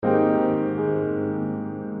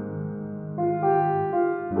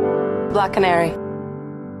Black Canary.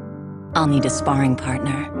 I'll need a sparring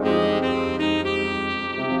partner.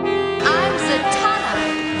 I'm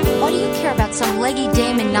Zatanna. Why do you care about some leggy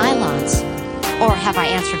dame in nylons? Or have I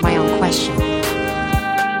answered my own question?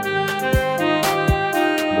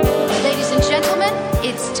 Ladies and gentlemen,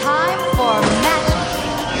 it's time for magic.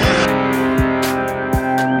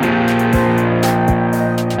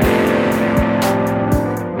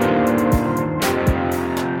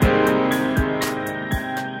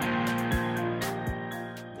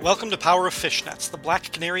 Welcome to Power of Fishnets, the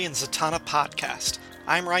Black Canary and Zatanna podcast.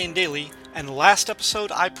 I'm Ryan Daly, and last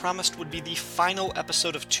episode I promised would be the final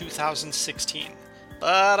episode of 2016.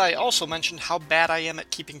 But I also mentioned how bad I am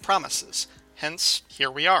at keeping promises, hence,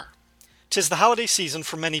 here we are. 'Tis the holiday season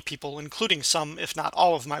for many people, including some, if not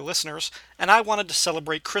all of my listeners, and I wanted to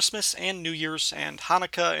celebrate Christmas and New Year's and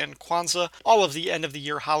Hanukkah and Kwanzaa, all of the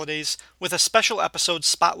end-of-the-year holidays, with a special episode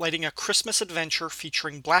spotlighting a Christmas adventure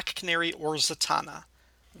featuring Black Canary or Zatanna.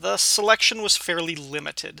 The selection was fairly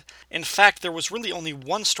limited. In fact, there was really only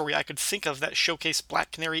one story I could think of that showcased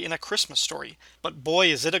Black Canary in a Christmas story, but boy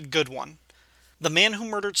is it a good one. The Man Who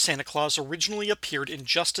Murdered Santa Claus originally appeared in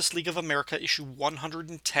Justice League of America issue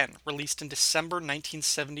 110, released in December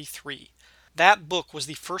 1973. That book was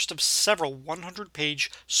the first of several 100-page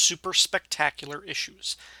super spectacular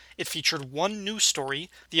issues. It featured one new story,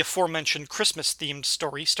 the aforementioned Christmas-themed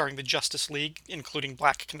story starring the Justice League, including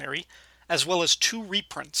Black Canary, as well as two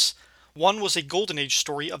reprints. One was a Golden Age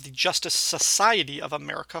story of the Justice Society of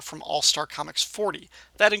America from All-Star Comics 40.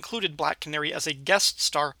 That included Black Canary as a guest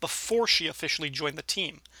star before she officially joined the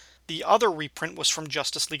team. The other reprint was from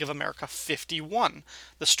Justice League of America 51,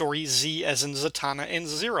 the story Z as in Zatanna and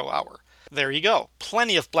Zero Hour. There you go,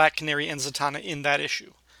 plenty of Black Canary and Zatanna in that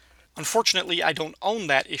issue. Unfortunately, I don't own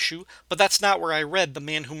that issue, but that's not where I read The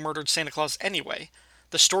Man Who Murdered Santa Claus anyway.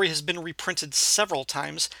 The story has been reprinted several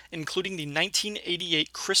times, including the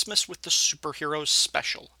 1988 Christmas with the Superheroes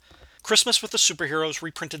special. Christmas with the Superheroes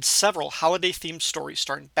reprinted several holiday-themed stories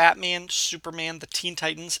starring Batman, Superman, the Teen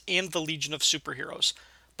Titans, and the Legion of Superheroes.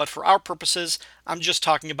 But for our purposes, I'm just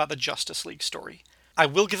talking about the Justice League story. I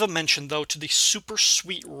will give a mention, though, to the super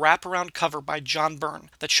sweet wraparound cover by John Byrne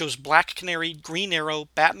that shows Black Canary, Green Arrow,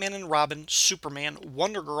 Batman and Robin, Superman,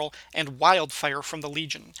 Wonder Girl, and Wildfire from the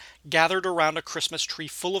Legion, gathered around a Christmas tree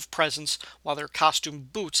full of presents while their costume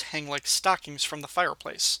boots hang like stockings from the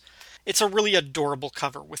fireplace. It's a really adorable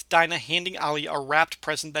cover, with Dinah handing Ollie a wrapped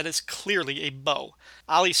present that is clearly a bow.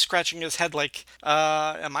 Ollie scratching his head like,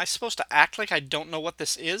 am I supposed to act like I don't know what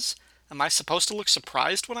this is? Am I supposed to look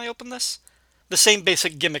surprised when I open this? The same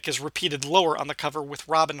basic gimmick is repeated lower on the cover with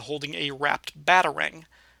Robin holding a wrapped batarang.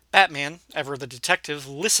 Batman, ever the detective,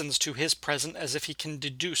 listens to his present as if he can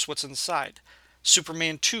deduce what's inside.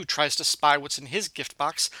 Superman, too, tries to spy what's in his gift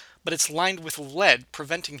box, but it's lined with lead,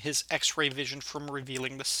 preventing his X-ray vision from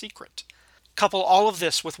revealing the secret. Couple all of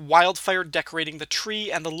this with Wildfire decorating the tree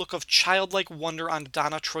and the look of childlike wonder on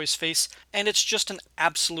Donna Troy's face, and it's just an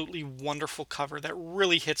absolutely wonderful cover that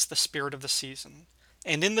really hits the spirit of the season.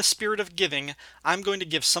 And in the spirit of giving, I'm going to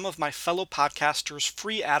give some of my fellow podcasters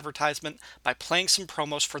free advertisement by playing some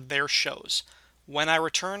promos for their shows. When I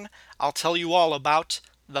return, I'll tell you all about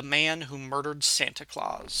The Man Who Murdered Santa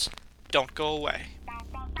Claus. Don't go away.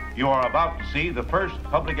 You are about to see the first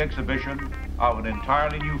public exhibition of an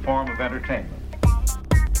entirely new form of entertainment.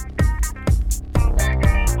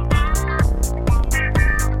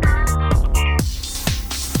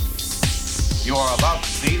 You are about to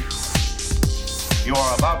see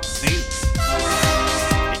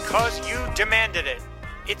Because you demanded it.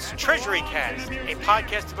 It's Treasury Cast, a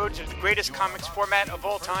podcast devoted to the greatest comics format of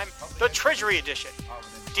all time, the Treasury Edition.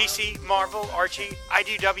 DC, Marvel, Archie,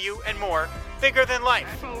 IDW, and more, bigger than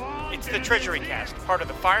life. It's the Treasury Cast, part of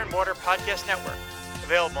the Fire and Water Podcast Network.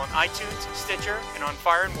 Available on iTunes, Stitcher, and on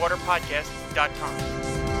fireandwaterpodcast.com.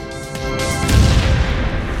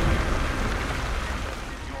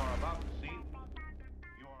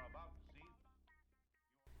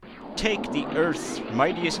 Take the Earth's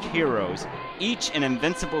mightiest heroes, each an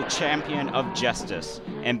invincible champion of justice,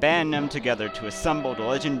 and band them together to assemble the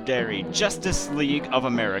legendary Justice League of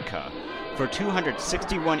America. For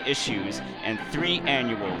 261 issues and 3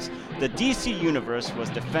 annuals, the DC Universe was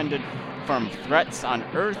defended from threats on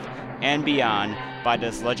Earth and beyond by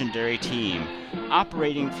this legendary team,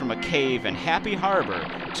 operating from a cave in Happy Harbor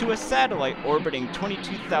to a satellite orbiting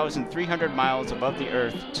 22,300 miles above the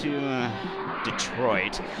Earth to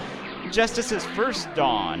Detroit. Justice's First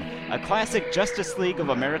Dawn, a classic Justice League of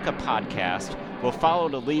America podcast will follow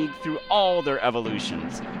the League through all their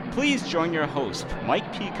evolutions. Please join your host,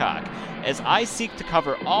 Mike Peacock, as I seek to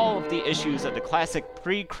cover all of the issues of the classic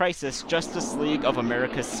pre-crisis Justice League of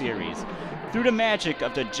America series. Through the magic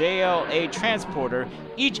of the JLA Transporter,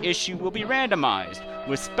 each issue will be randomized,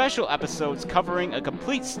 with special episodes covering a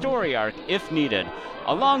complete story arc if needed.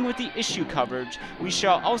 Along with the issue coverage, we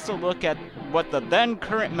shall also look at what the then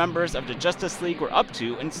current members of the Justice League were up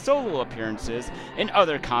to in solo appearances and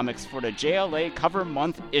other comics for the JLA Cover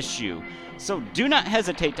Month issue. So do not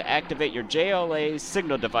hesitate to activate your JLA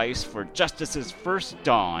signal device for Justice's First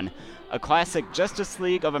Dawn, a classic Justice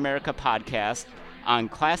League of America podcast on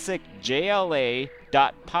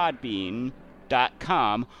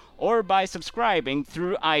classicjla.podbean.com or by subscribing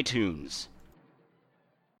through iTunes.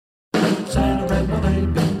 Santa, bring my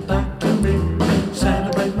baby back to me.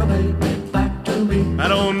 Santa, bring my baby back to me. I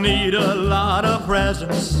don't need a lot of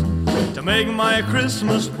presents to make my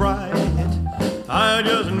Christmas bright. I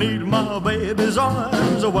just need my baby's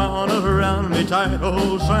arms wound around me tight.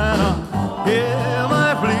 Oh, Santa, hear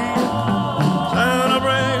my plea. Santa,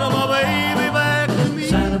 bring my baby back to me.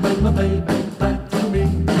 Santa, bring my baby back to me.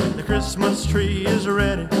 The Christmas tree is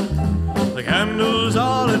ready, the candles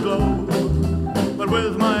all aglow. But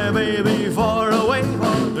with my baby far away,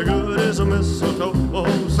 the good is a mistletoe.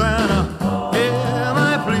 Oh, Santa, hear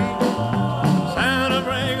my plea. Santa,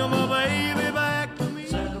 bring my baby back to me.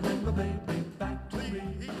 Santa, bring my baby back to me.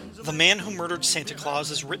 The Man Who Murdered Santa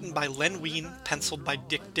Claus is written by Len Wein, penciled by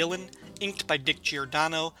Dick Dillon, inked by Dick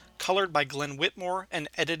Giordano, colored by Glenn Whitmore, and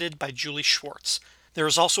edited by Julie Schwartz. There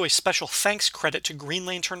is also a special thanks credit to Green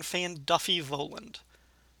Lantern fan Duffy Voland.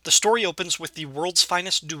 The story opens with the world's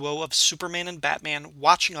finest duo of Superman and Batman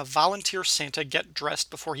watching a volunteer Santa get dressed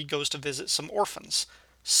before he goes to visit some orphans.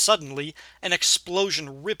 Suddenly, an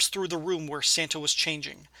explosion rips through the room where Santa was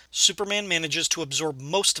changing. Superman manages to absorb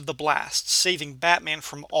most of the blast, saving Batman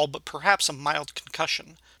from all but perhaps a mild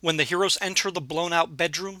concussion. When the heroes enter the blown-out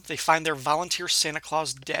bedroom, they find their volunteer Santa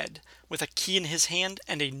Claus dead, with a key in his hand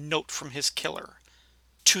and a note from his killer.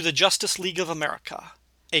 To the Justice League of America.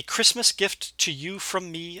 A Christmas gift to you from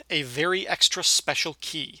me, a very extra special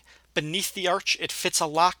key. Beneath the arch it fits a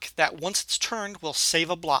lock that once it's turned will save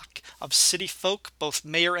a block of city folk, both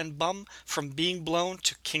mayor and bum, from being blown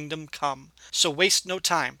to kingdom come. So waste no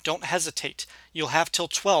time, don't hesitate. You'll have till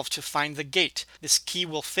 12 to find the gate. This key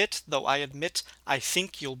will fit, though I admit I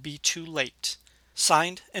think you'll be too late.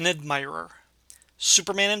 Signed, an admirer.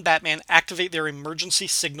 Superman and Batman activate their emergency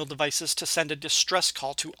signal devices to send a distress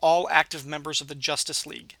call to all active members of the Justice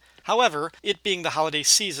League. However, it being the holiday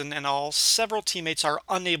season and all, several teammates are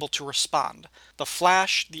unable to respond. The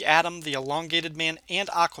Flash, the Atom, the Elongated Man, and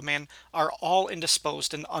Aquaman are all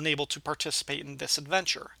indisposed and unable to participate in this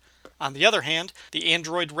adventure. On the other hand, the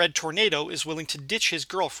android Red Tornado is willing to ditch his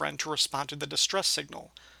girlfriend to respond to the distress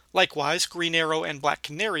signal. Likewise, Green Arrow and Black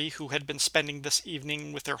Canary, who had been spending this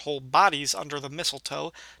evening with their whole bodies under the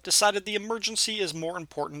mistletoe, decided the emergency is more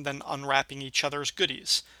important than unwrapping each other's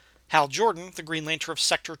goodies. Hal Jordan, the Green Lantern of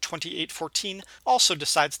Sector 2814, also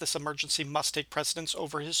decides this emergency must take precedence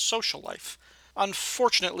over his social life.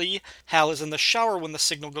 Unfortunately, Hal is in the shower when the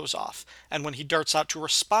signal goes off, and when he darts out to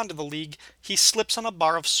respond to the League, he slips on a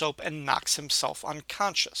bar of soap and knocks himself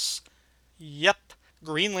unconscious. Yep.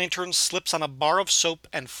 Green Lantern slips on a bar of soap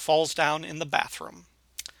and falls down in the bathroom.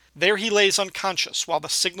 There he lays unconscious while the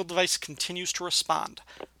signal device continues to respond.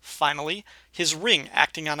 Finally, his ring,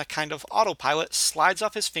 acting on a kind of autopilot, slides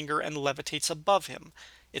off his finger and levitates above him.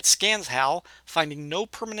 It scans Hal, finding no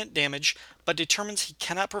permanent damage, but determines he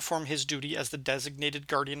cannot perform his duty as the designated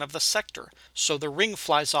guardian of the sector, so the ring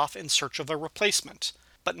flies off in search of a replacement.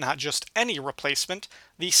 But not just any replacement,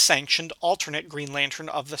 the sanctioned alternate Green Lantern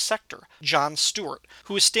of the sector, John Stewart,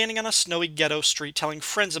 who is standing on a snowy ghetto street telling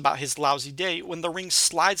friends about his lousy day when the ring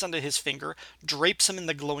slides onto his finger, drapes him in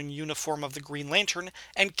the glowing uniform of the Green Lantern,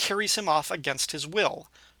 and carries him off against his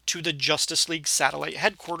will, to the Justice League satellite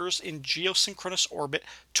headquarters in geosynchronous orbit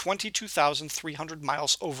 22,300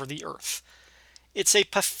 miles over the Earth. It's a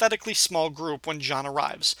pathetically small group when John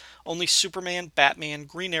arrives, only Superman, Batman,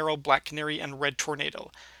 Green Arrow, Black Canary, and Red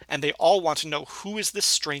Tornado, and they all want to know who is this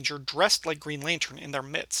stranger dressed like Green Lantern in their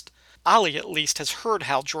midst. Ollie at least has heard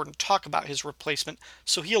Hal Jordan talk about his replacement,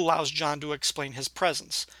 so he allows John to explain his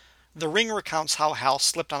presence. The ring recounts how Hal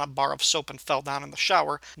slipped on a bar of soap and fell down in the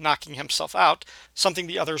shower, knocking himself out, something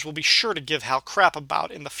the others will be sure to give Hal crap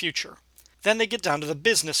about in the future. Then they get down to the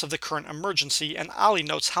business of the current emergency, and Ollie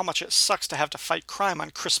notes how much it sucks to have to fight crime on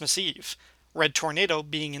Christmas Eve. Red Tornado,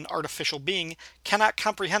 being an artificial being, cannot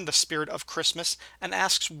comprehend the spirit of Christmas and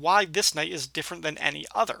asks why this night is different than any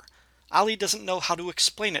other. Ollie doesn't know how to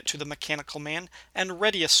explain it to the mechanical man, and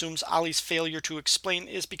Reddy assumes Ollie's failure to explain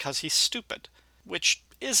is because he's stupid, which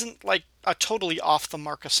isn't like a totally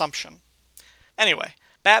off-the-mark assumption. Anyway,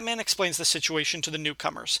 Batman explains the situation to the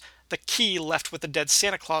newcomers. The key left with the dead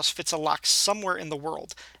Santa Claus fits a lock somewhere in the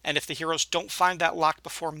world, and if the heroes don't find that lock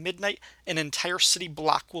before midnight, an entire city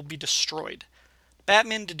block will be destroyed.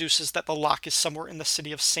 Batman deduces that the lock is somewhere in the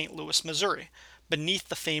city of St. Louis, Missouri, beneath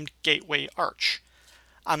the famed Gateway Arch.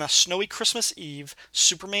 On a snowy Christmas Eve,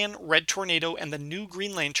 Superman, Red Tornado, and the new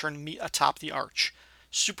Green Lantern meet atop the arch.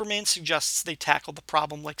 Superman suggests they tackle the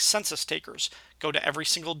problem like census takers, go to every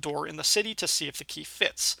single door in the city to see if the key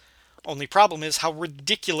fits. Only problem is how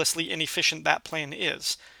ridiculously inefficient that plan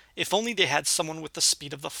is. If only they had someone with the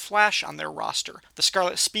speed of the Flash on their roster, the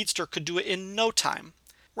Scarlet Speedster could do it in no time.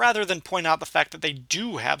 Rather than point out the fact that they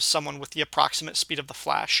do have someone with the approximate speed of the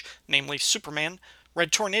Flash, namely Superman,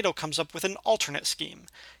 Red Tornado comes up with an alternate scheme.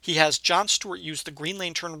 He has John Stewart use the Green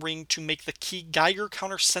Lantern ring to make the key Geiger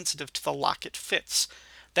counter-sensitive to the lock it fits.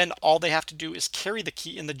 Then all they have to do is carry the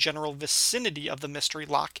key in the general vicinity of the mystery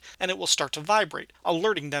lock, and it will start to vibrate,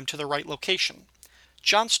 alerting them to the right location.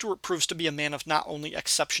 John Stewart proves to be a man of not only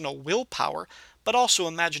exceptional willpower, but also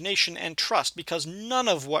imagination and trust, because none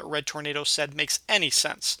of what Red Tornado said makes any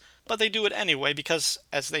sense. But they do it anyway because,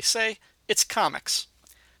 as they say, it's comics.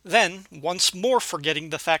 Then, once more forgetting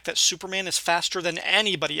the fact that Superman is faster than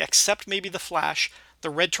anybody except maybe the Flash, the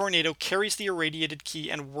Red Tornado carries the irradiated key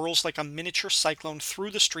and whirls like a miniature cyclone through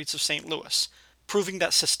the streets of St. Louis, proving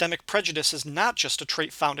that systemic prejudice is not just a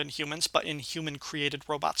trait found in humans, but in human-created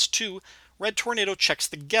robots too. Red Tornado checks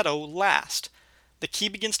the ghetto last. The key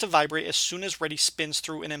begins to vibrate as soon as Reddy spins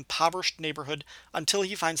through an impoverished neighborhood until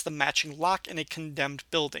he finds the matching lock in a condemned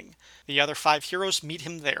building. The other 5 heroes meet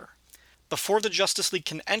him there. Before the Justice League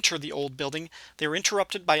can enter the old building, they are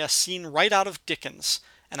interrupted by a scene right out of Dickens.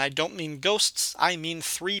 And I don't mean ghosts, I mean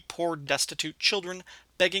 3 poor destitute children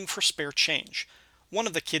begging for spare change. One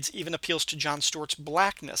of the kids even appeals to John Stewart's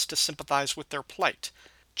blackness to sympathize with their plight.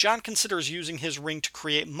 John considers using his ring to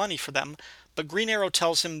create money for them, but Green Arrow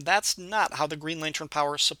tells him that's not how the Green Lantern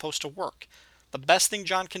power is supposed to work. The best thing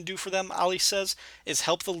John can do for them, Ollie says, is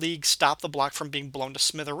help the League stop the block from being blown to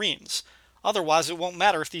smithereens. Otherwise, it won't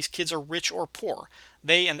matter if these kids are rich or poor.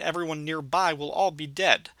 They and everyone nearby will all be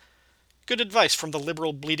dead. Good advice from the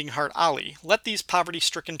liberal bleeding heart Ollie. Let these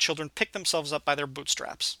poverty-stricken children pick themselves up by their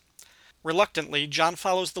bootstraps. Reluctantly, John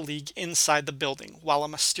follows the League inside the building, while a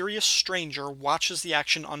mysterious stranger watches the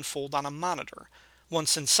action unfold on a monitor.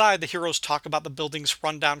 Once inside, the heroes talk about the building's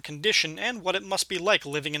rundown condition and what it must be like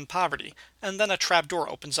living in poverty, and then a trapdoor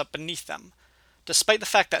opens up beneath them. Despite the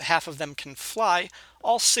fact that half of them can fly,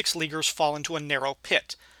 all 6 Leaguers fall into a narrow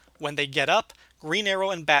pit. When they get up, Green Arrow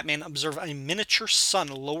and Batman observe a miniature sun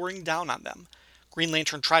lowering down on them. Green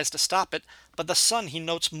Lantern tries to stop it, but the sun, he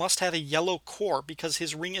notes, must have a yellow core because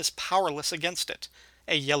his ring is powerless against it.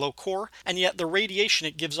 A yellow core, and yet the radiation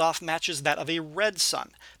it gives off matches that of a red sun,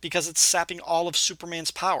 because it's sapping all of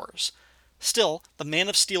Superman's powers. Still, the Man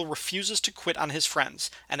of Steel refuses to quit on his friends,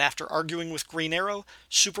 and after arguing with Green Arrow,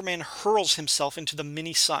 Superman hurls himself into the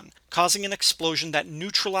mini-sun, causing an explosion that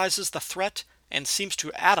neutralizes the threat and seems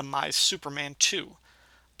to atomize Superman too.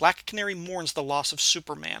 Black Canary mourns the loss of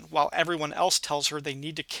Superman, while everyone else tells her they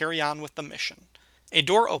need to carry on with the mission. A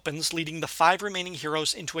door opens, leading the 5 remaining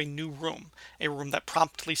heroes into a new room, a room that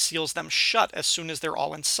promptly seals them shut as soon as they're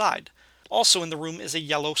all inside. Also in the room is a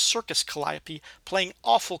yellow circus calliope playing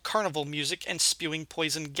awful carnival music and spewing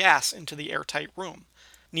poison gas into the airtight room.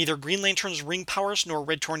 Neither Green Lantern's ring powers nor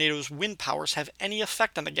Red Tornado's wind powers have any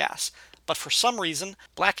effect on the gas, but for some reason,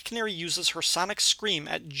 Black Canary uses her sonic scream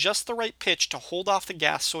at just the right pitch to hold off the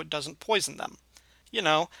gas so it doesn't poison them. You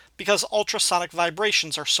know, because ultrasonic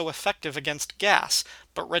vibrations are so effective against gas,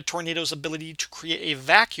 but Red Tornado's ability to create a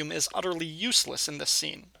vacuum is utterly useless in this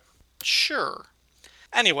scene. Sure.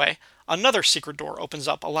 Anyway, another secret door opens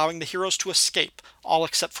up, allowing the heroes to escape, all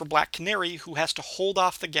except for Black Canary, who has to hold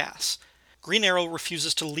off the gas. Green Arrow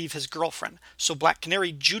refuses to leave his girlfriend, so Black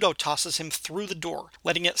Canary judo tosses him through the door,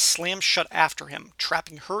 letting it slam shut after him,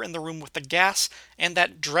 trapping her in the room with the gas and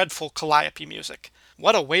that dreadful calliope music.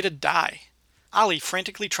 What a way to die! Ollie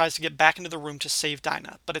frantically tries to get back into the room to save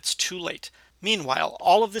Dinah, but it's too late. Meanwhile,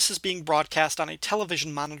 all of this is being broadcast on a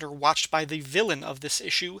television monitor watched by the villain of this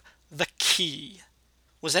issue, the Key.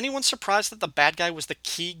 Was anyone surprised that the bad guy was the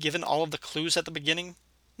Key given all of the clues at the beginning?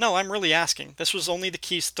 No, I'm really asking. This was only the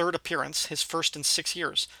Key's 3rd appearance, his first in 6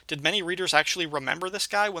 years. Did many readers actually remember this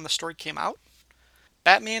guy when the story came out?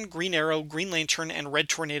 Batman, Green Arrow, Green Lantern, and Red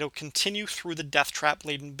Tornado continue through the death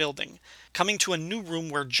trap-laden building, coming to a new room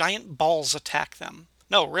where giant balls attack them.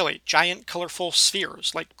 No, really, giant colorful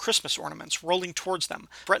spheres, like Christmas ornaments, rolling towards them,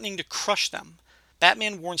 threatening to crush them.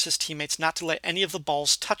 Batman warns his teammates not to let any of the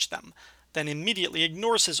balls touch them, then immediately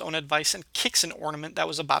ignores his own advice and kicks an ornament that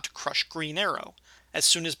was about to crush Green Arrow. As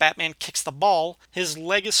soon as Batman kicks the ball, his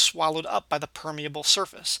leg is swallowed up by the permeable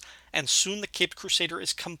surface, and soon the Caped Crusader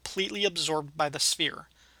is completely absorbed by the sphere.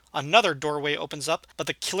 Another doorway opens up, but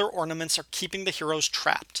the killer ornaments are keeping the heroes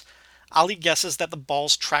trapped. Ollie guesses that the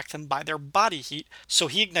balls track them by their body heat, so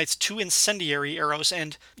he ignites 2 incendiary arrows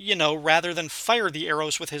and, rather than fire the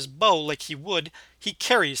arrows with his bow like he would, he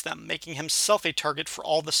carries them, making himself a target for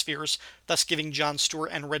all the spheres, thus giving John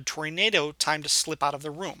Stewart and Red Tornado time to slip out of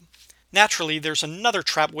the room. Naturally, there's another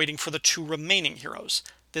trap waiting for the 2 remaining heroes.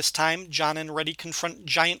 This time, John and Reddy confront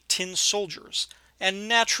giant tin soldiers. And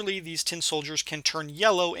naturally, these tin soldiers can turn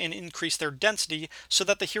yellow and increase their density so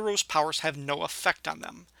that the heroes' powers have no effect on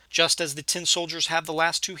them. Just as the tin soldiers have the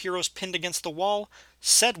last 2 heroes pinned against the wall,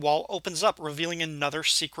 said wall opens up, revealing another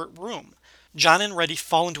secret room. John and Reddy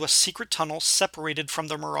fall into a secret tunnel separated from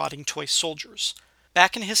the marauding toy soldiers.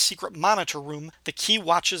 Back in his secret monitor room, the Key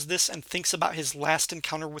watches this and thinks about his last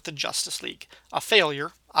encounter with the Justice League. A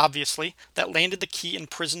failure, obviously, that landed the Key in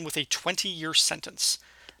prison with a 20-year sentence.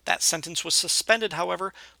 That sentence was suspended,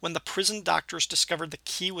 however, when the prison doctors discovered the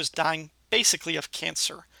Key was dying basically of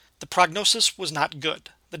cancer. The prognosis was not good.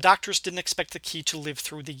 The doctors didn't expect the Key to live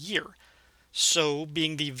through the year. So,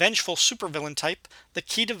 being the vengeful supervillain type, the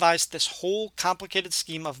Key devised this whole complicated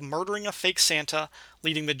scheme of murdering a fake Santa,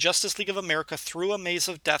 leading the Justice League of America through a maze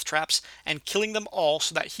of death traps, and killing them all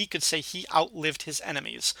so that he could say he outlived his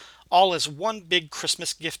enemies, all as one big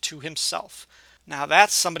Christmas gift to himself. Now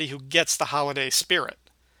that's somebody who gets the holiday spirit.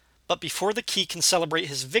 But before the Key can celebrate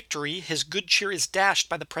his victory, his good cheer is dashed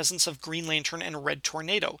by the presence of Green Lantern and Red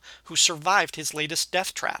Tornado, who survived his latest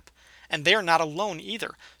death trap. And they are not alone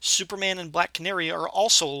either. Superman and Black Canary are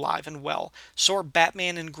also alive and well, so are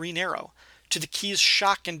Batman and Green Arrow. To the Key's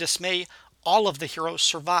shock and dismay, all of the heroes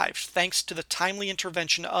survived, thanks to the timely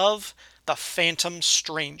intervention of the Phantom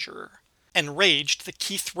Stranger. Enraged, the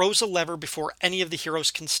Key throws a lever before any of the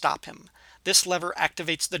heroes can stop him. This lever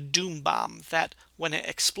activates the Doom Bomb that, when it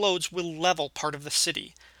explodes, will level part of the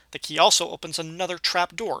city. The Key also opens another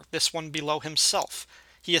trap door, this one below himself.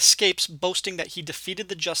 He escapes, boasting that he defeated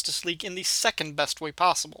the Justice League in the second best way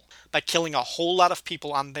possible, by killing a whole lot of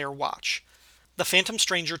people on their watch. The Phantom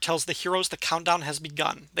Stranger tells the heroes the countdown has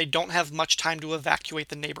begun. They don't have much time to evacuate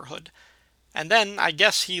the neighborhood. And then, I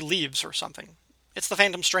guess he leaves or something. It's the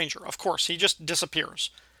Phantom Stranger, of course, he just disappears.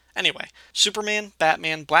 Anyway, Superman,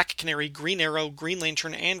 Batman, Black Canary, Green Arrow, Green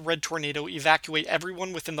Lantern, and Red Tornado evacuate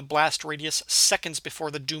everyone within the blast radius seconds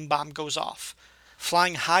before the Doom Bomb goes off.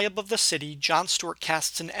 Flying high above the city, John Stewart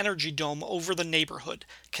casts an energy dome over the neighborhood,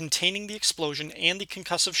 containing the explosion and the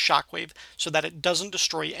concussive shockwave so that it doesn't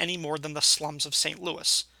destroy any more than the slums of St.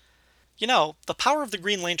 Louis. The power of the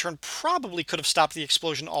Green Lantern probably could have stopped the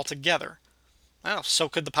explosion altogether. Well, so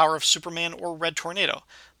could the power of Superman or Red Tornado,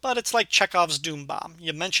 but it's like Chekhov's Doom Bomb.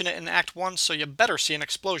 You mention it in Act 1, so you better see an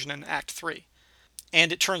explosion in Act 3.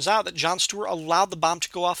 And it turns out that John Stewart allowed the bomb to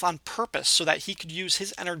go off on purpose so that he could use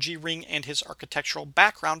his energy ring and his architectural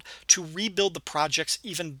background to rebuild the projects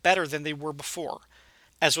even better than they were before.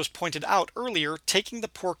 As was pointed out earlier, taking the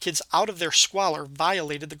poor kids out of their squalor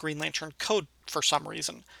violated the Green Lantern Code for some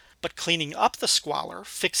reason. But cleaning up the squalor,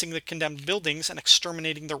 fixing the condemned buildings, and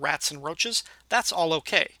exterminating the rats and roaches, that's all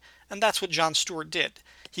okay. And that's what John Stewart did.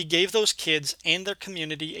 He gave those kids and their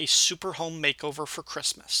community a super home makeover for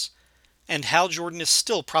Christmas. And Hal Jordan is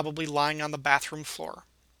still probably lying on the bathroom floor.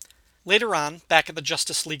 Later on, back at the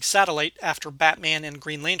Justice League satellite, after Batman and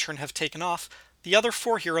Green Lantern have taken off, the other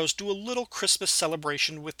 4 heroes do a little Christmas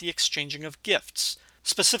celebration with the exchanging of gifts.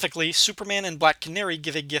 Specifically, Superman and Black Canary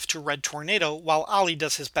give a gift to Red Tornado, while Ollie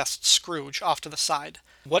does his best Scrooge off to the side.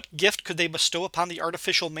 What gift could they bestow upon the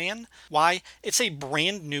artificial man? Why, it's a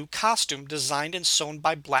brand new costume designed and sewn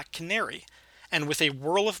by Black Canary. And with a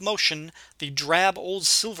whirl of motion, the drab old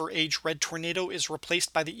Silver Age Red Tornado is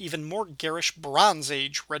replaced by the even more garish Bronze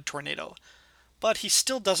Age Red Tornado. But he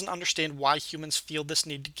still doesn't understand why humans feel this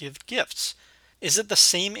need to give gifts. Is it the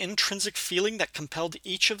same intrinsic feeling that compelled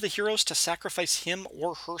each of the heroes to sacrifice him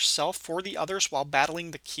or herself for the others while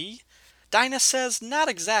battling the Key? Dinah says not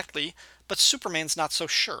exactly, but Superman's not so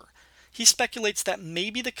sure. He speculates that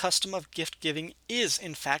maybe the custom of gift-giving is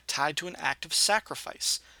in fact tied to an act of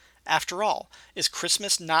sacrifice. After all, is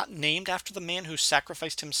Christmas not named after the man who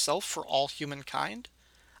sacrificed himself for all humankind?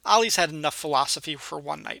 Ollie's had enough philosophy for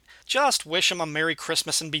one night. Just wish him a Merry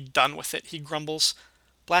Christmas and be done with it, he grumbles.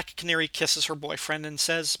 Black Canary kisses her boyfriend and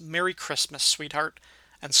says, "Merry Christmas, sweetheart,"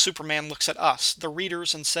 and Superman looks at us, the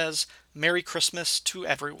readers, and says, "Merry Christmas to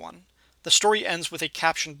everyone." The story ends with a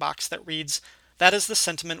caption box that reads, "That is the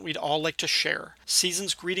sentiment we'd all like to share.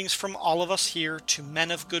 Season's greetings from all of us here to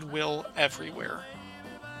men of goodwill everywhere."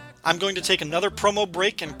 I'm going to take another promo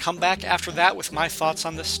break and come back after that with my thoughts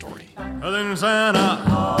on this story. Then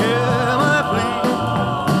Santa, hear my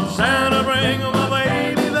plea. Santa, bring my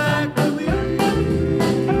baby back to me.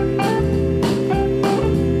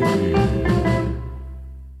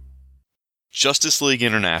 Justice League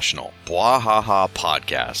International, Bwahaha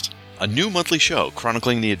Podcast. A new monthly show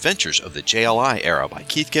chronicling the adventures of the JLI era by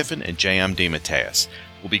Keith Giffen and J.M. DeMatteis.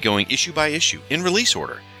 We'll be going issue by issue in release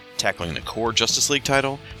order, tackling the core Justice League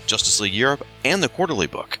title, Justice League Europe, and the quarterly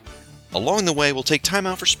book. Along the way, we'll take time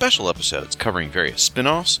out for special episodes covering various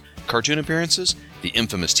spin-offs, cartoon appearances, the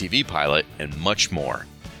infamous TV pilot, and much more.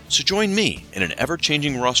 So join me in an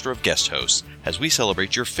ever-changing roster of guest hosts as we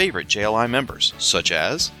celebrate your favorite JLI members, such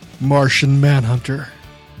as Martian Manhunter,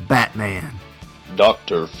 Batman,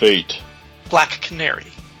 Dr. Fate, Black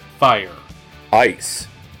Canary, Fire, Ice,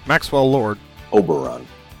 Maxwell Lord, Oberon,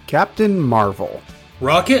 Captain Marvel,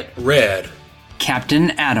 Rocket Red,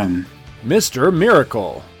 Captain Atom, Mr.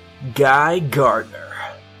 Miracle, Guy Gardner,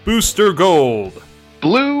 Booster Gold,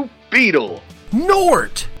 Blue Beetle,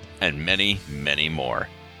 Nort, and many, many more.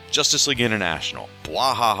 Justice League International,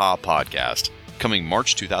 Bwahaha Podcast, coming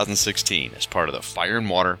March 2016 as part of the Fire and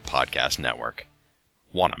Water Podcast Network.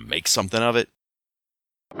 Want to make something of it?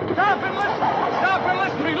 Stop and listen! Stop and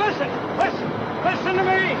listen to me! Listen! Listen! Listen to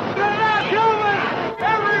me! They're not human!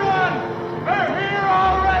 Everyone! They're here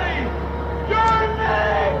already! You're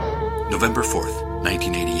next! November 4th,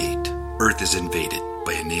 1988. Earth is invaded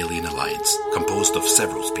by an alien alliance composed of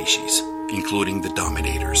several species, including the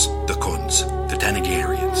Dominators, the Khunds, the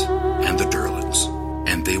Tanagarians, and the Durlans.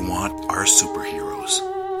 And they want our superheroes.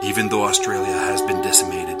 Even though Australia has been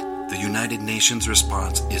decimated, the United Nations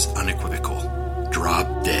response is unequivocal.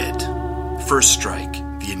 Drop dead. First Strike,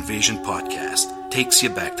 the Invasion podcast, takes you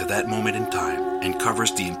back to that moment in time and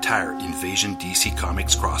covers the entire Invasion DC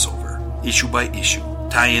Comics crossover. Issue by issue,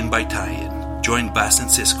 tie-in by tie-in. Join Bass and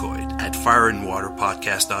Siskoid at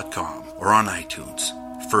fireandwaterpodcast.com or on iTunes.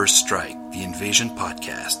 First Strike, the Invasion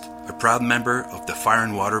podcast, a proud member of the Fire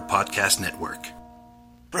and Water Podcast Network.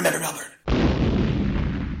 Remember, Melbourne.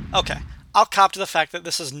 Okay, I'll cop to the fact that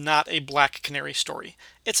this is not a Black Canary story.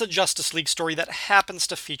 It's a Justice League story that happens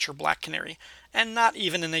to feature Black Canary, and not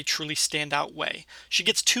even in a truly standout way. She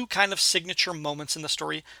gets two kind of signature moments in the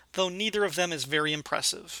story, though neither of them is very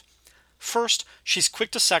impressive. First, she's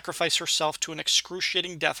quick to sacrifice herself to an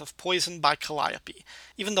excruciating death of poison by Calliope,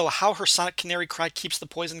 even though how her sonic canary cry keeps the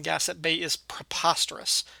poison gas at bay is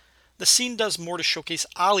preposterous. The scene does more to showcase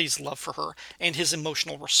Ollie's love for her and his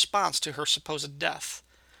emotional response to her supposed death.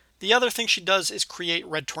 The other thing she does is create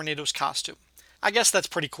Red Tornado's costume. I guess that's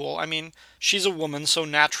pretty cool. I mean, she's a woman, so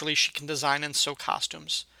naturally she can design and sew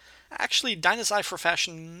costumes. Actually, Dinah's eye for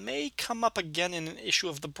fashion may come up again in an issue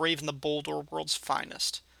of The Brave and the Bold or World's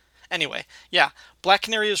Finest. Anyway, yeah, Black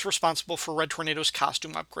Canary is responsible for Red Tornado's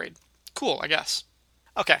costume upgrade. Cool, I guess.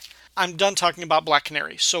 Okay, I'm done talking about Black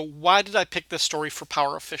Canary, so why did I pick this story for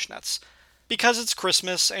Power of Fishnets? Because it's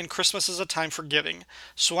Christmas, and Christmas is a time for giving,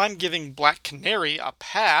 so I'm giving Black Canary a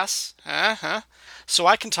pass, so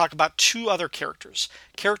I can talk about two other characters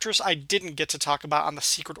I didn't get to talk about on the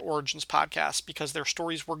Secret Origins podcast because their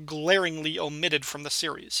stories were glaringly omitted from the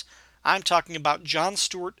series. I'm talking about John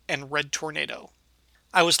Stewart and Red Tornado.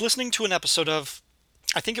 I was listening to an episode of,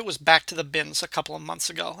 I think it was Back to the Bins a couple of months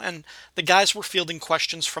ago, and the guys were fielding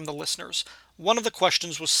questions from the listeners. One of the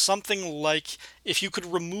questions was something like, if you could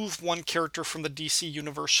remove one character from the DC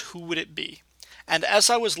universe, who would it be? And as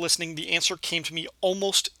I was listening, the answer came to me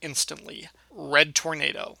almost instantly. Red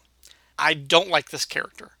Tornado. I don't like this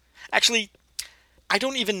character. Actually, I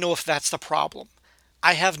don't even know if that's the problem.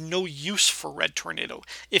 I have no use for Red Tornado.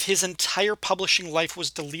 If his entire publishing life was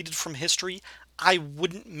deleted from history, I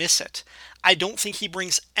wouldn't miss it. I don't think he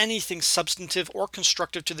brings anything substantive or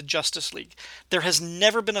constructive to the Justice League. There has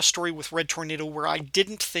never been a story with Red Tornado where I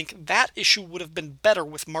didn't think that issue would have been better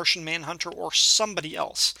with Martian Manhunter or somebody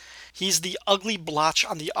else. He's the ugly blotch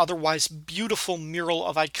on the otherwise beautiful mural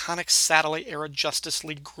of iconic satellite-era Justice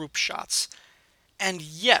League group shots. And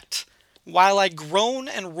yet, while I groan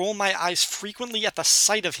and roll my eyes frequently at the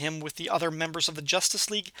sight of him with the other members of the Justice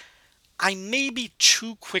League, I may be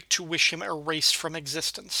too quick to wish him erased from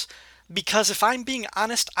existence. Because if I'm being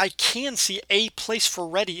honest, I can see a place for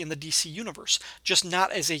Reddy in the DC universe, just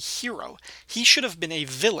not as a hero. He should have been a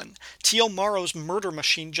villain. T.O. Morrow's murder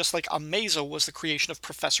machine, just like Amazo was the creation of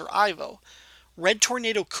Professor Ivo. Red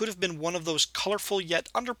Tornado could have been one of those colorful yet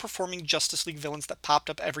underperforming Justice League villains that popped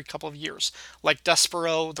up every couple of years, like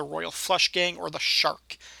Despero, the Royal Flush Gang, or the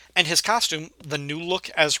Shark. And his costume, the new look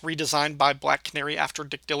as redesigned by Black Canary after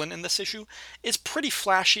Dick Dillon in this issue, is pretty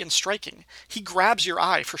flashy and striking. He grabs your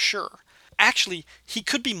eye for sure. Actually, he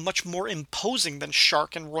could be much more imposing than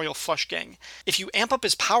Shark and Royal Flush Gang. If you amp up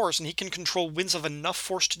his powers and he can control winds of enough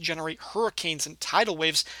force to generate hurricanes and tidal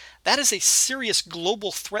waves, that is a serious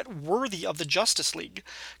global threat worthy of the Justice League.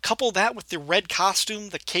 Couple that with the red costume,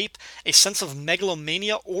 the cape, a sense of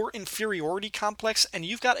megalomania or inferiority complex, and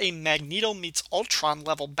you've got a Magneto meets Ultron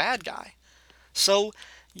level bad guy. So,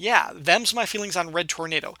 yeah, them's my feelings on Red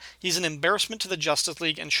Tornado. He's an embarrassment to the Justice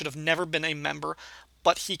League and should have never been a member,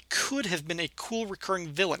 but he could have been a cool recurring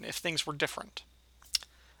villain if things were different.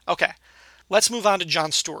 Okay, let's move on to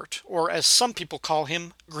John Stewart, or as some people call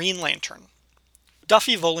him, Green Lantern.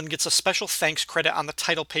 Duffy Volan gets a special thanks credit on the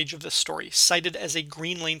title page of this story, cited as a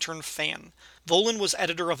Green Lantern fan. Volan was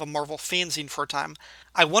editor of a Marvel fanzine for a time.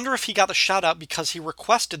 I wonder if he got the shout out because he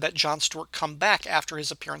requested that John Stewart come back after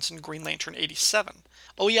his appearance in Green Lantern 87.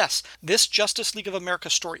 Oh yes, this Justice League of America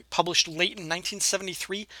story, published late in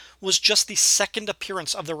 1973, was just the second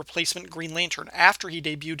appearance of the replacement Green Lantern after he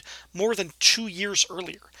debuted more than 2 years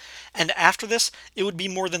earlier. And after this, it would be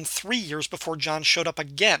more than 3 years before John showed up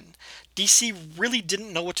again. DC really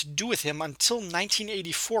didn't know what to do with him until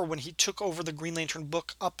 1984 when he took over the Green Lantern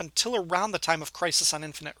book up until around the time of Crisis on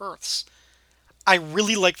Infinite Earths. I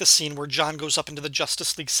really like the scene where John goes up into the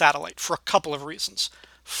Justice League satellite for a couple of reasons.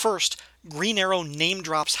 First, Green Arrow name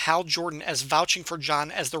drops Hal Jordan as vouching for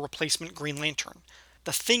John as the replacement Green Lantern.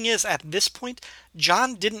 The thing is, at this point,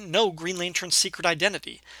 John didn't know Green Lantern's secret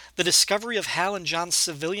identity. The discovery of Hal and John's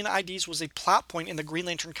civilian IDs was a plot point in the Green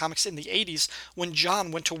Lantern comics in the 80s when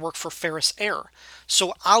John went to work for Ferris Air.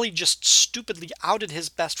 So Ollie just stupidly outed his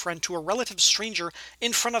best friend to a relative stranger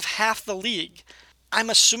in front of half the league. I'm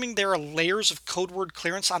assuming there are layers of code word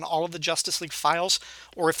clearance on all of the Justice League files,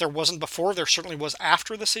 or if there wasn't before, there certainly was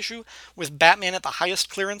after this issue, with Batman at the highest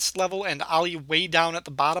clearance level and Ollie way down at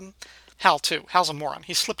the bottom. Hal, too. Hal's a moron.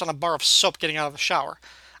 He slipped on a bar of soap getting out of the shower.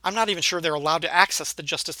 I'm not even sure they're allowed to access the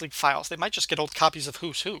Justice League files. They might just get old copies of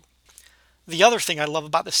Who's Who. The other thing I love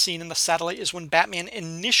about this scene in the satellite is when Batman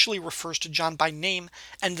initially refers to John by name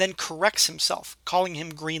and then corrects himself, calling him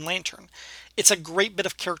Green Lantern. It's a great bit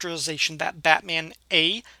of characterization that Batman,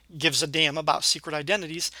 A, gives a damn about secret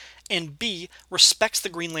identities, and B, respects the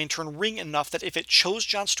Green Lantern ring enough that if it chose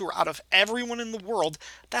John Stewart out of everyone in the world,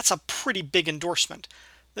 that's a pretty big endorsement.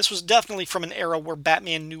 This was definitely from an era where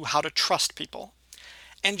Batman knew how to trust people.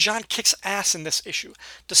 And John kicks ass in this issue.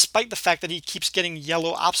 Despite the fact that he keeps getting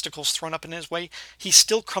yellow obstacles thrown up in his way, he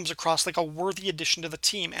still comes across like a worthy addition to the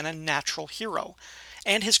team and a natural hero.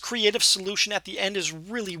 And his creative solution at the end is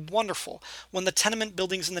really wonderful. When the tenement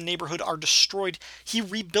buildings in the neighborhood are destroyed, he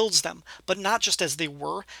rebuilds them, but not just as they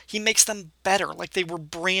were. He makes them better, like they were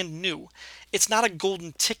brand new. It's not a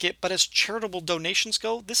golden ticket, but as charitable donations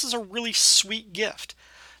go, this is a really sweet gift.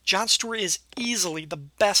 John Stewart is easily the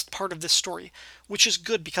best part of this story, which is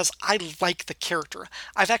good because I like the character.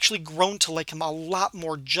 I've actually grown to like him a lot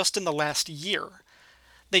more just in the last year.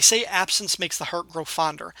 They say absence makes the heart grow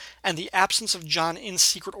fonder, and the absence of John in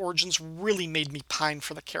Secret Origins really made me pine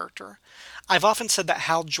for the character. I've often said that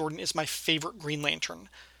Hal Jordan is my favorite Green Lantern,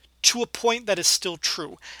 to a point that is still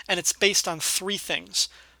true, and it's based on 3 things.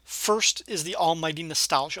 First is the almighty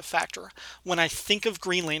nostalgia factor. When I think of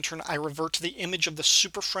Green Lantern, I revert to the image of the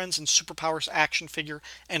Super Friends and Superpowers action figure,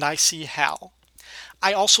 and I see Hal.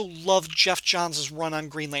 I also love Geoff Johns' run on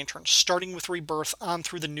Green Lantern, starting with Rebirth on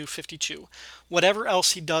through the New 52. Whatever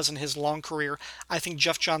else he does in his long career, I think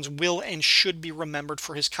Geoff Johns will and should be remembered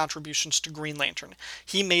for his contributions to Green Lantern.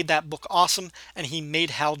 He made that book awesome, and he made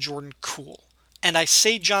Hal Jordan cool. And I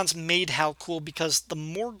say Johns made Hal cool because the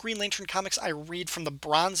more Green Lantern comics I read from the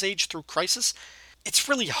Bronze Age through Crisis, it's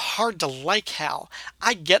really hard to like Hal.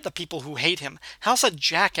 I get the people who hate him. Hal's a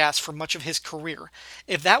jackass for much of his career.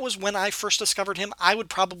 If that was when I first discovered him, I would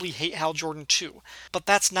probably hate Hal Jordan too. But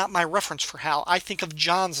that's not my reference for Hal. I think of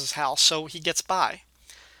Johns as Hal, so he gets by.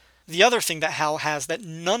 The other thing that Hal has that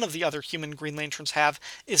none of the other human Green Lanterns have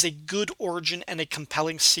is a good origin and a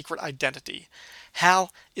compelling secret identity.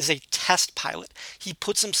 Hal is a test pilot. He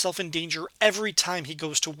puts himself in danger every time he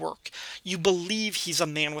goes to work. You believe he's a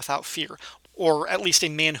man without fear, or at least a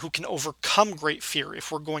man who can overcome great fear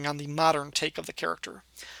if we're going on the modern take of the character.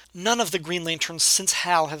 None of the Green Lanterns since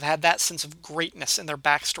Hal have had that sense of greatness in their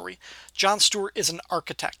backstory. John Stewart is an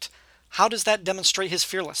architect. How does that demonstrate his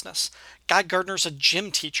fearlessness? Guy Gardner's a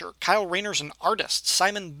gym teacher. Kyle Rayner's an artist.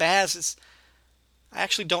 Simon Baz is... I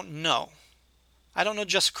actually don't know. I don't know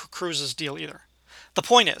Jessica Cruz's deal either. The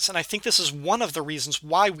point is, and I think this is one of the reasons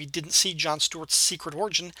why we didn't see Jon Stewart's secret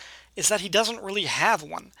origin, is that he doesn't really have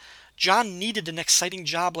one. Jon needed an exciting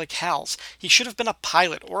job like Hal's. He should have been a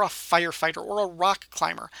pilot or a firefighter or a rock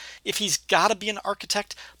climber. If he's gotta be an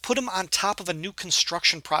architect, put him on top of a new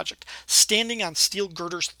construction project, standing on steel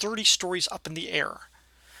girders 30 stories up in the air.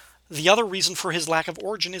 The other reason for his lack of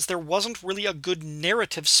origin is there wasn't really a good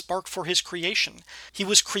narrative spark for his creation. He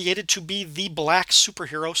was created to be the black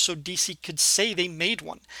superhero so DC could say they made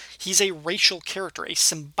one. He's a racial character, a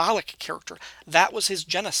symbolic character. That was his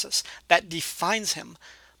genesis. That defines him.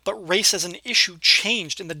 But race as an issue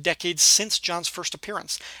changed in the decades since Jon's first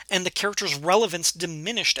appearance, and the character's relevance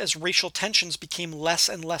diminished as racial tensions became less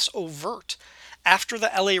and less overt. After the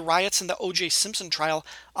LA riots and the O.J. Simpson trial,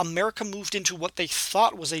 America moved into what they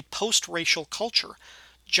thought was a post-racial culture.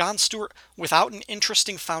 Jon Stewart, without an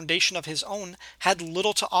interesting foundation of his own, had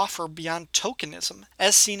little to offer beyond tokenism,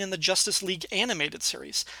 as seen in the Justice League animated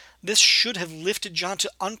series. This should have lifted Jon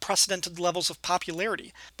to unprecedented levels of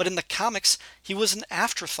popularity, but in the comics, he was an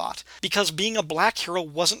afterthought, because being a black hero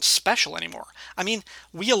wasn't special anymore. I mean,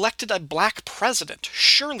 we elected a black president.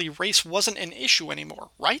 Surely race wasn't an issue anymore,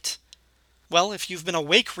 right? Well, if you've been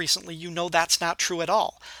awake recently, you know that's not true at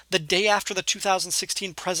all. The day after the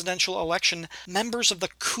 2016 presidential election, members of the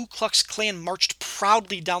Ku Klux Klan marched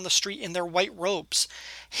proudly down the street in their white robes.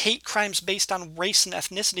 Hate crimes based on race and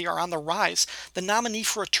ethnicity are on the rise. The nominee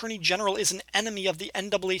for Attorney General is an enemy of the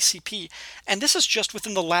NAACP. And this is just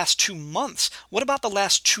within the last 2 months. What about the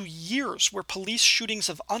last 2 years, where police shootings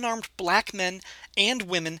of unarmed black men and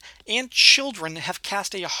women and children have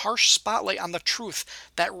cast a harsh spotlight on the truth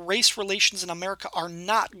that race relations in America are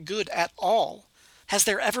not good at all? Has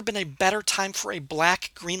there ever been a better time for a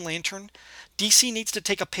black Green Lantern? DC needs to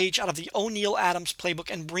take a page out of the O'Neil Adams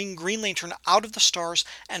playbook and bring Green Lantern out of the stars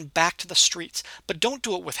and back to the streets. But don't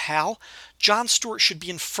do it with Hal. Jon Stewart should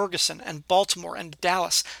be in Ferguson and Baltimore and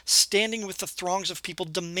Dallas, standing with the throngs of people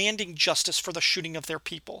demanding justice for the shooting of their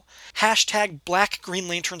people. Hashtag Black Green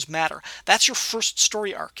Lanterns Matter. That's your first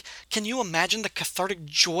story arc. Can you imagine the cathartic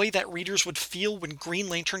joy that readers would feel when Green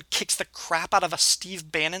Lantern kicks the crap out of a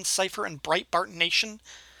Steve Bannon cipher in Breitbart Nation?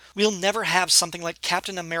 We'll never have something like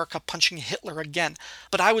Captain America punching Hitler again,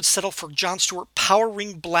 but I would settle for Jon Stewart power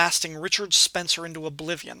ring blasting Richard Spencer into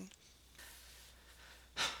oblivion.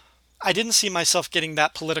 I didn't see myself getting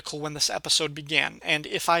that political when this episode began, and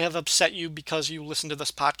if I have upset you because you listen to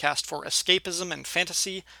this podcast for escapism and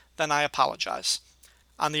fantasy, then I apologize.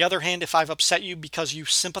 On the other hand, if I've upset you because you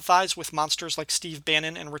sympathize with monsters like Steve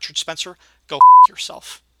Bannon and Richard Spencer, go f***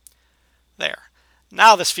 yourself. There.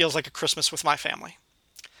 Now this feels like a Christmas with my family.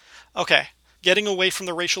 Okay, getting away from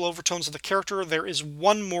the racial overtones of the character, there is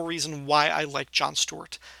one more reason why I like Jon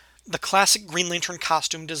Stewart. The classic Green Lantern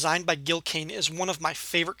costume designed by Gil Kane is one of my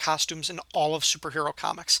favorite costumes in all of superhero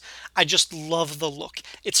comics. I just love the look.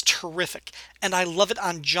 It's terrific, and I love it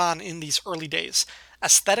on Jon in these early days.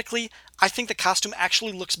 Aesthetically, I think the costume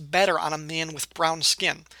actually looks better on a man with brown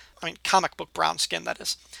skin. I mean, comic book brown skin, that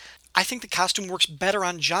is. I think the costume works better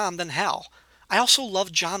on Jon than Hal. I also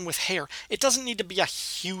love Jon with hair. It doesn't need to be a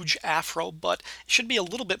huge afro, but it should be a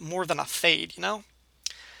little bit more than a fade, you know?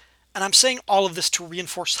 And I'm saying all of this to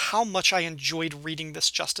reinforce how much I enjoyed reading this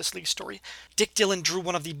Justice League story. Dick Dillon drew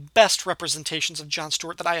one of the best representations of Jon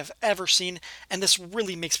Stewart that I have ever seen, and this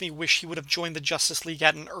really makes me wish he would have joined the Justice League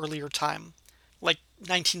at an earlier time. Like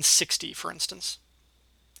 1960, for instance.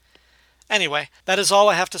 Anyway, that is all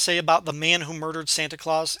I have to say about The Man Who Murdered Santa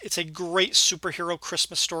Claus. It's a great superhero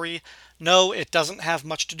Christmas story. No, it doesn't have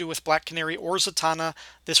much to do with Black Canary or Zatanna.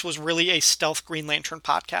 This was really a stealth Green Lantern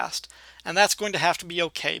podcast. And that's going to have to be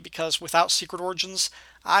okay, because without Secret Origins,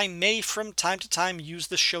 I may from time to time use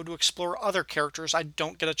this show to explore other characters I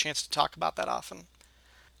don't get a chance to talk about that often.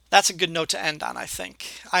 That's a good note to end on, I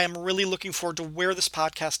think. I am really looking forward to where this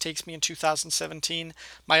podcast takes me in 2017.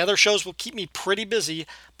 My other shows will keep me pretty busy,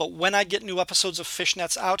 but when I get new episodes of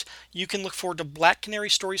Fishnets out, you can look forward to Black Canary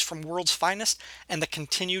stories from World's Finest and the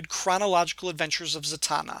continued chronological adventures of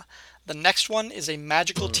Zatanna. The next one is a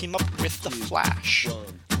magical team-up with The Flash.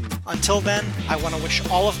 Until then, I want to wish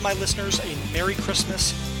all of my listeners a Merry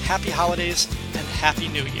Christmas, Happy Holidays, and Happy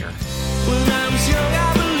New Year. When I was young,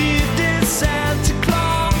 I believed in Santa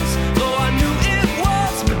Claus. Though I knew it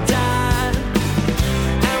was my dad.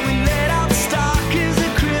 And we laid out stockings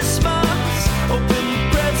at Christmas, open the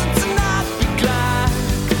presents and I'd be glad.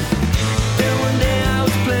 Then one day I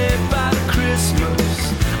was played by the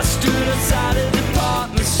Christmas. I stood outside a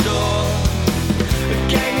department store. A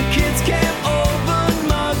gang of kids came over and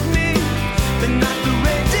mugged me. They knocked the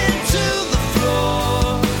rent into the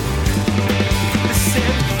floor. They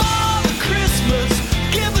said, Father Christmas,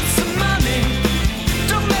 give us some money.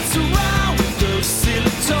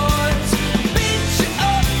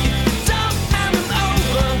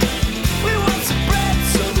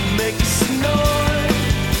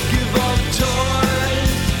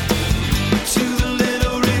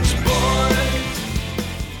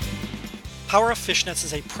 Power of Fishnets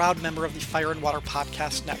is a proud member of the Fire and Water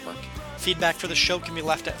Podcast Network. Feedback for the show can be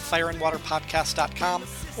left at fireandwaterpodcast.com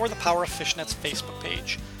or the Power of Fishnets Facebook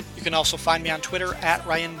page. You can also find me on Twitter at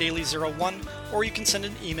RyanDaily01, or you can send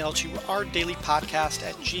an email to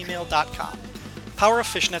ourdailypodcast@gmail.com. Power of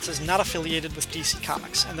Fishnets is not affiliated with DC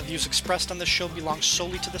Comics, and the views expressed on this show belong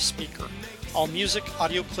solely to the speaker. All music,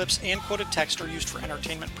 audio clips, and quoted text are used for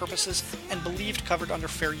entertainment purposes and believed covered under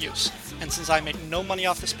fair use. And since I make no money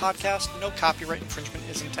off this podcast, no copyright infringement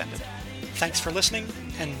is intended. Thanks for listening,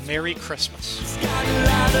 and Merry Christmas.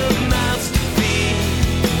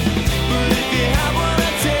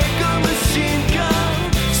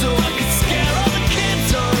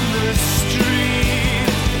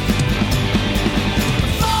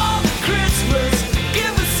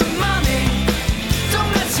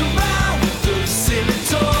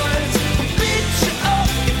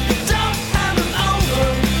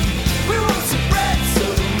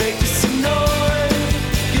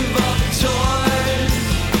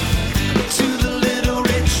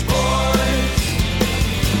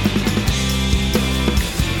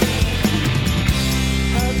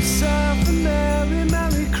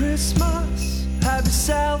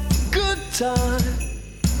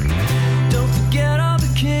 Don't forget all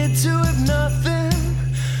the kids who have nothing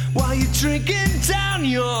while you're drinking down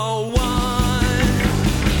your wine.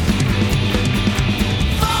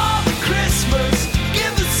 Father Christmas,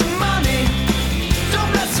 give us some money.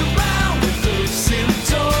 Don't mess around with those silly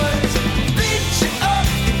toys. Beat you up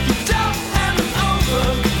if you don't hand them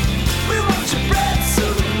over. We want your bread,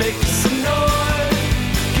 so don't make some noise.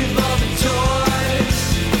 Give all the toys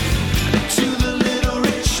to the little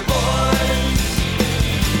rich boys.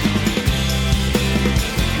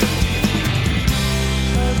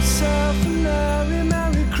 Have yourself a merry,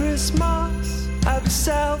 merry Christmas. Have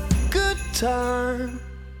yourself a good time.